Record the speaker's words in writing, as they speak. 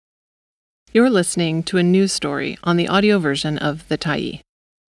You're listening to a news story on the audio version of The Tyee.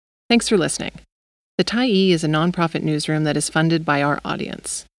 Thanks for listening. The Tyee is a nonprofit newsroom that is funded by our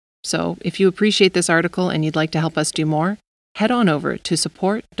audience. So, if you appreciate this article and you'd like to help us do more, head on over to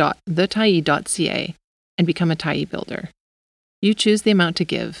support.thetyee.ca and become a Tyee builder. You choose the amount to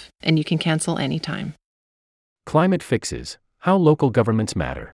give, and you can cancel anytime. Climate Fixes: How Local Governments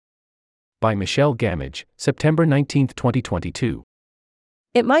Matter. By Michelle Gamage, September 19, 2022.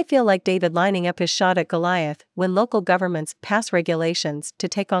 It might feel like David lining up his shot at Goliath when local governments pass regulations to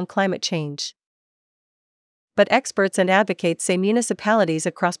take on climate change. But experts and advocates say municipalities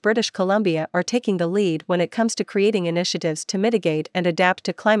across British Columbia are taking the lead when it comes to creating initiatives to mitigate and adapt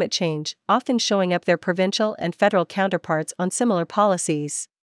to climate change, often showing up their provincial and federal counterparts on similar policies.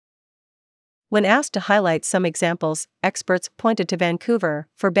 When asked to highlight some examples, experts pointed to Vancouver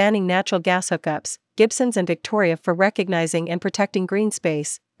for banning natural gas hookups, Gibsons and Victoria for recognizing and protecting green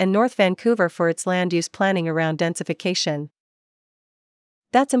space, and North Vancouver for its land use planning around densification.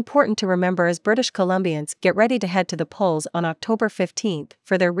 That's important to remember as British Columbians get ready to head to the polls on October 15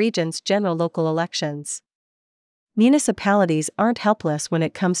 for their region's general local elections. Municipalities aren't helpless when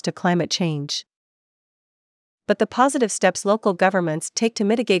it comes to climate change. But the positive steps local governments take to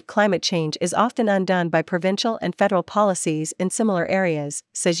mitigate climate change is often undone by provincial and federal policies in similar areas,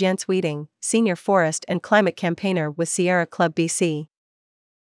 says Jens Wieding, senior forest and climate campaigner with Sierra Club BC.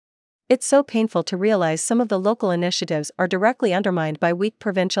 It's so painful to realize some of the local initiatives are directly undermined by weak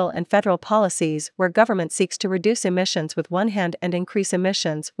provincial and federal policies where government seeks to reduce emissions with one hand and increase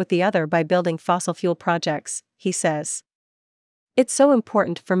emissions with the other by building fossil fuel projects, he says. It's so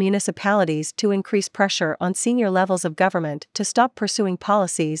important for municipalities to increase pressure on senior levels of government to stop pursuing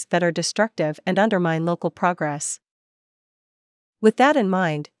policies that are destructive and undermine local progress. With that in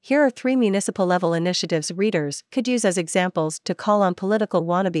mind, here are 3 municipal-level initiatives readers could use as examples to call on political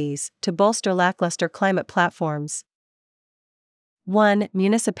wannabes to bolster lackluster climate platforms. 1.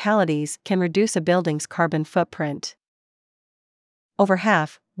 Municipalities can reduce a building's carbon footprint. Over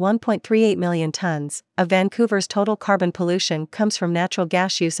half, 1.38 million tons, of Vancouver's total carbon pollution comes from natural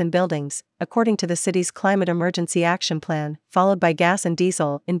gas use in buildings, according to the city's Climate Emergency Action Plan, followed by gas and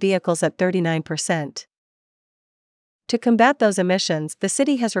diesel in vehicles at 39%. To combat those emissions, the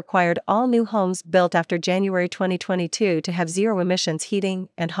city has required all new homes built after January 2022 to have zero-emissions heating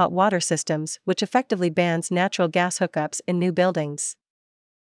and hot water systems, which effectively bans natural gas hookups in new buildings.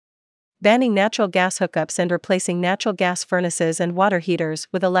 Banning natural gas hookups and replacing natural gas furnaces and water heaters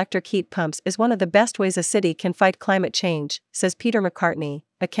with electric heat pumps is one of the best ways a city can fight climate change, says Peter McCartney,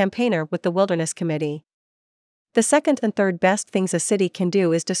 a campaigner with the Wilderness Committee. The second and third best things a city can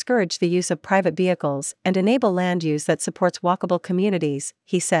do is discourage the use of private vehicles and enable land use that supports walkable communities,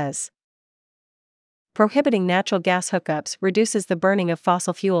 he says. Prohibiting natural gas hookups reduces the burning of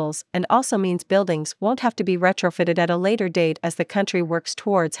fossil fuels and also means buildings won't have to be retrofitted at a later date as the country works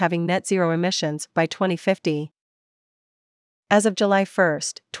towards having net zero emissions by 2050. As of July 1,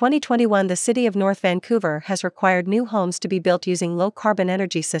 2021, the City of North Vancouver has required new homes to be built using low-carbon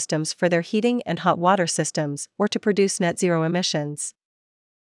energy systems for their heating and hot water systems, or to produce net zero emissions.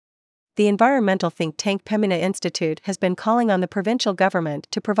 The environmental think tank Pembina Institute has been calling on the provincial government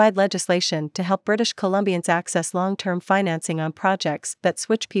to provide legislation to help British Columbians access long-term financing on projects that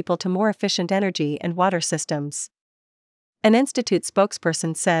switch people to more efficient energy and water systems. An institute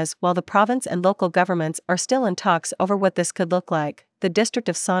spokesperson says while the province and local governments are still in talks over what this could look like, the district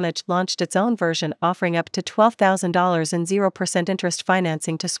of Saanich launched its own version offering up to $12,000 in 0% interest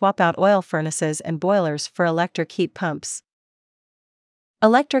financing to swap out oil furnaces and boilers for electric heat pumps.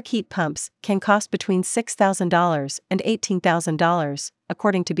 Electric heat pumps can cost between $6,000 and $18,000,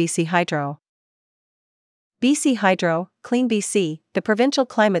 according to BC Hydro. BC Hydro, Clean BC, the provincial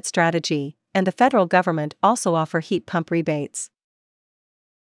climate strategy, and the federal government also offer heat pump rebates.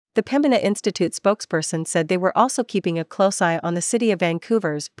 The Pembina Institute spokesperson said they were also keeping a close eye on the City of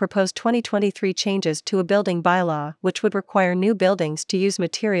Vancouver's proposed 2023 changes to a building bylaw which would require new buildings to use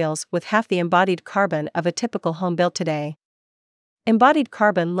materials with half the embodied carbon of a typical home built today. Embodied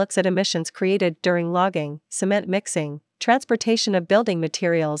carbon looks at emissions created during logging, cement mixing, transportation of building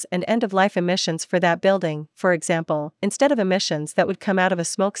materials and end-of-life emissions for that building, for example, instead of emissions that would come out of a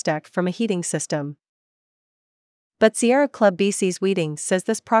smokestack from a heating system. But Sierra Club BC's Wieding says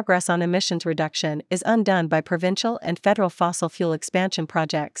this progress on emissions reduction is undone by provincial and federal fossil fuel expansion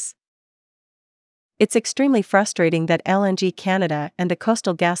projects. It's extremely frustrating that LNG Canada and the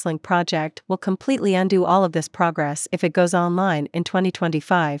Coastal GasLink project will completely undo all of this progress if it goes online in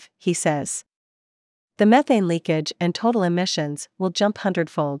 2025, he says. The methane leakage and total emissions will jump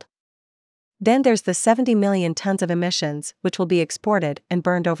hundredfold. Then there's the 70 million tons of emissions which will be exported and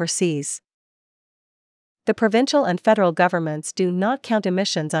burned overseas. the provincial and federal governments do not count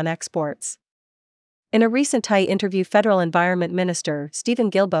emissions on exports. In a recent Thai interview, Federal Environment Minister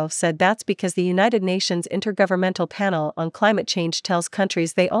Stephen Guilbeault said that's because the United Nations Intergovernmental Panel on Climate Change tells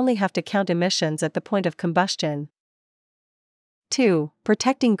countries they only have to count emissions at the point of combustion. 2.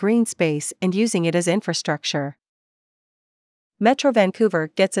 Protecting green space and using it as infrastructure. Metro Vancouver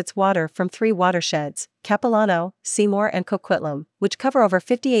gets its water from 3 watersheds, Capilano, Seymour and Coquitlam, which cover over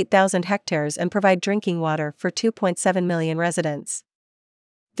 58,000 hectares and provide drinking water for 2.7 million residents.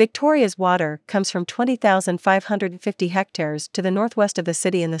 Victoria's water comes from 20,550 hectares to the northwest of the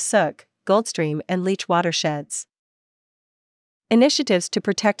city in the Sook, Goldstream and Leach watersheds. Initiatives to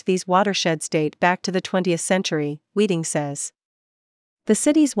protect these watersheds date back to the 20th century, Wheating says. The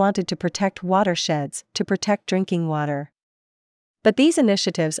cities wanted to protect watersheds to protect drinking water. But these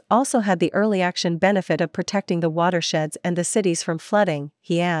initiatives also had the early action benefit of protecting the watersheds and the cities from flooding,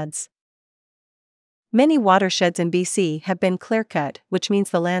 he adds. Many watersheds in BC have been clear-cut, which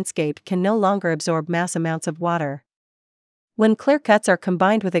means the landscape can no longer absorb mass amounts of water. When clear-cuts are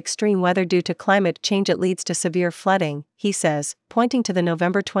combined with extreme weather due to climate change, it leads to severe flooding, he says, pointing to the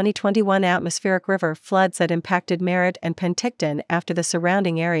November 2021 atmospheric river floods that impacted Merritt and Penticton after the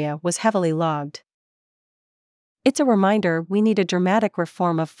surrounding area was heavily logged. It's a reminder we need a dramatic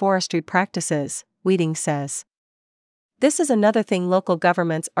reform of forestry practices, Wheating says. This is another thing local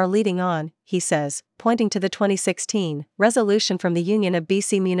governments are leading on, he says, pointing to the 2016 resolution from the Union of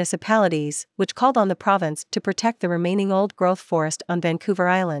BC Municipalities, which called on the province to protect the remaining old-growth forest on Vancouver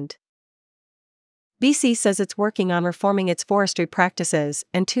Island. BC says it's working on reforming its forestry practices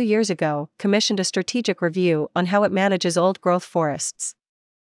and 2 years ago commissioned a strategic review on how it manages old-growth forests.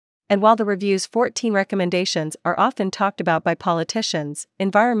 And while the review's 14 recommendations are often talked about by politicians,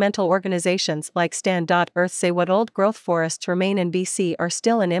 environmental organizations like Stand.Earth say what old-growth forests remain in BC are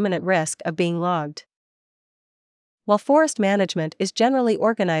still in imminent risk of being logged. While forest management is generally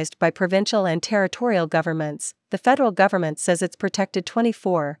organized by provincial and territorial governments, the federal government says it's protected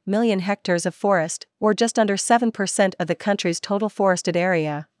 24 million hectares of forest, or just under 7% of the country's total forested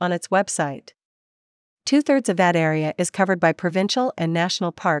area, on its website. 2/3 of that area is covered by provincial and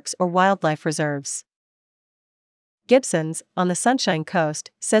national parks or wildlife reserves. Gibsons, on the Sunshine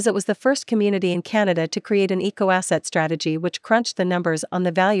Coast, says it was the first community in Canada to create an eco-asset strategy which crunched the numbers on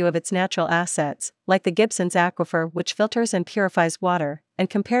the value of its natural assets, like the Gibsons Aquifer, which filters and purifies water, and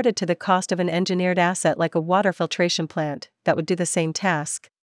compared it to the cost of an engineered asset like a water filtration plant that would do the same task.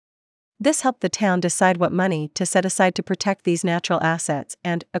 This helped the town decide what money to set aside to protect these natural assets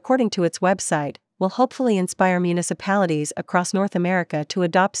and, according to its website, will hopefully inspire municipalities across North America to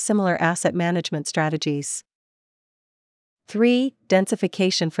adopt similar asset management strategies. 3.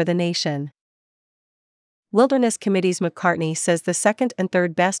 Densification for the nation. Wilderness Committee's McCartney says the second and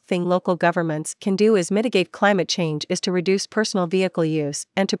third best thing local governments can do is mitigate climate change is to reduce personal vehicle use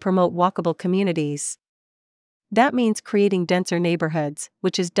and to promote walkable communities. That means creating denser neighborhoods,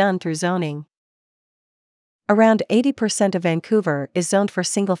 which is done through zoning. Around 80% of Vancouver is zoned for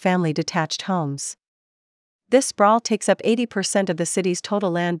single-family detached homes. This sprawl takes up 80% of the city's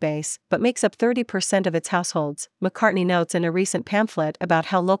total land base, but makes up 30% of its households, McCartney notes in a recent pamphlet about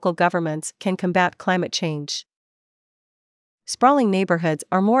how local governments can combat climate change. Sprawling neighborhoods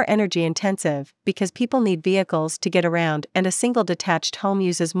are more energy-intensive because people need vehicles to get around, and a single detached home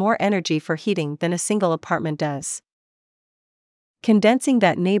uses more energy for heating than a single apartment does. Condensing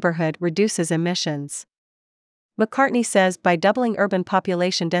that neighborhood reduces emissions. McCartney says by doubling urban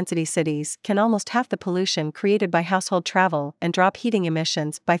population density, cities can almost half the pollution created by household travel and drop heating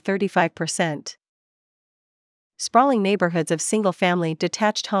emissions by 35%. Sprawling neighborhoods of single-family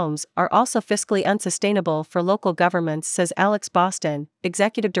detached homes are also fiscally unsustainable for local governments, says Alex Boston,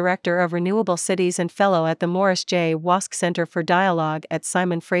 Executive Director of Renewable Cities and Fellow at the Morris J. Wask Center for Dialogue at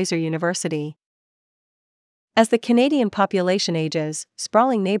Simon Fraser University. As the Canadian population ages,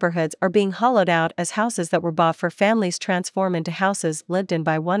 sprawling neighborhoods are being hollowed out as houses that were bought for families transform into houses lived in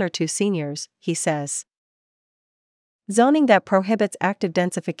by 1 or 2 seniors, he says. Zoning that prohibits active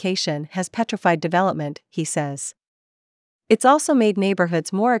densification has petrified development, he says. It's also made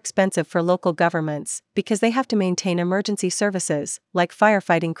neighborhoods more expensive for local governments because they have to maintain emergency services, like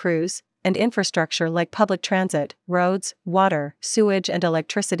firefighting crews, and infrastructure like public transit, roads, water, sewage and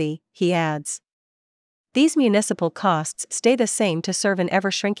electricity, he adds. These municipal costs stay the same to serve an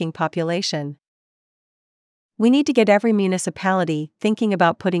ever-shrinking population. We need to get every municipality thinking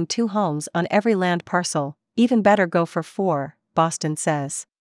about putting 2 homes on every land parcel, even better go for 4, Boston says.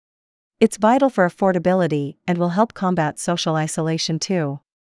 It's vital for affordability and will help combat social isolation too.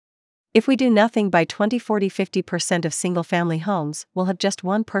 If we do nothing by 2040, 50% of single-family homes will have just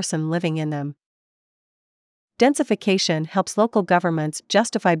one person living in them. Densification helps local governments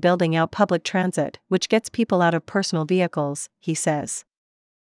justify building out public transit, which gets people out of personal vehicles, he says.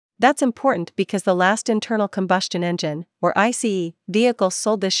 That's important because the last internal combustion engine, or ICE, vehicles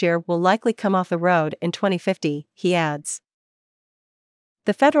sold this year will likely come off the road in 2050, he adds.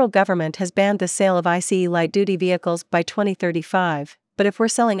 The federal government has banned the sale of ICE light-duty vehicles by 2035, but if we're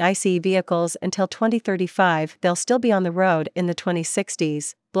selling ICE vehicles until 2035, they'll still be on the road in the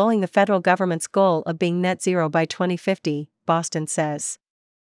 2060s, blowing the federal government's goal of being net zero by 2050, Boston says.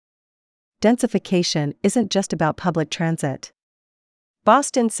 Densification isn't just about public transit.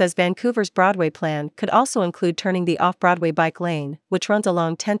 Boston says Vancouver's Broadway plan could also include turning the off-Broadway bike lane, which runs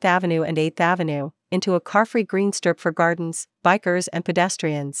along 10th Avenue and 8th Avenue, into a car-free green strip for gardens, bikers and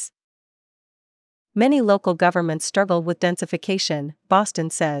pedestrians. Many local governments struggle with densification, Boston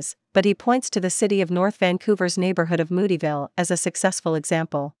says, but he points to the city of North Vancouver's neighborhood of Moodyville as a successful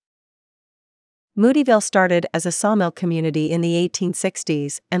example. Moodyville started as a sawmill community in the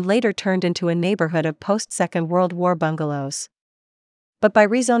 1860s and later turned into a neighborhood of post-Second World War bungalows. But by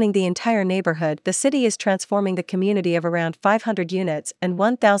rezoning the entire neighborhood, the city is transforming the community of around 500 units and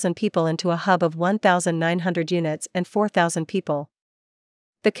 1,000 people into a hub of 1,900 units and 4,000 people.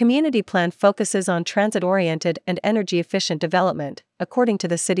 The community plan focuses on transit-oriented and energy-efficient development, according to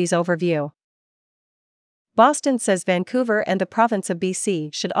the city's overview. Boston says Vancouver and the province of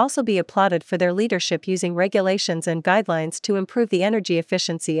BC should also be applauded for their leadership using regulations and guidelines to improve the energy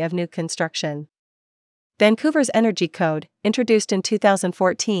efficiency of new construction. Vancouver's Energy Code, introduced in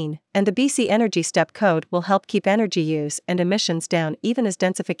 2014, and the BC Energy Step Code will help keep energy use and emissions down even as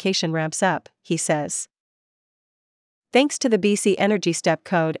densification ramps up, he says. Thanks to the BC Energy Step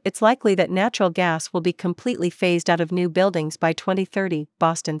Code, it's likely that natural gas will be completely phased out of new buildings by 2030,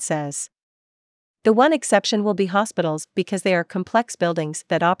 Boston says. The one exception will be hospitals because they are complex buildings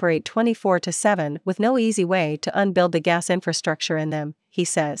that operate 24/7 with no easy way to unbuild the gas infrastructure in them, he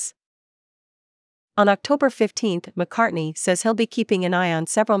says. On October 15, McCartney says he'll be keeping an eye on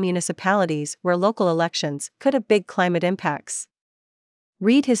several municipalities where local elections could have big climate impacts.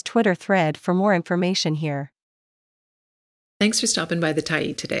 Read his Twitter thread for more information here. Thanks for stopping by the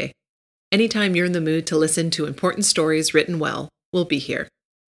Tyee today. Anytime you're in the mood to listen to important stories written well, we'll be here.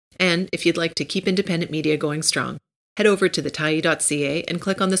 And if you'd like to keep independent media going strong, head over to thetyee.ca and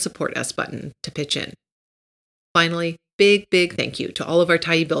click on the Support Us button to pitch in. Finally, big thank you to all of our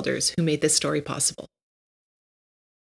Tyee builders who made this story possible.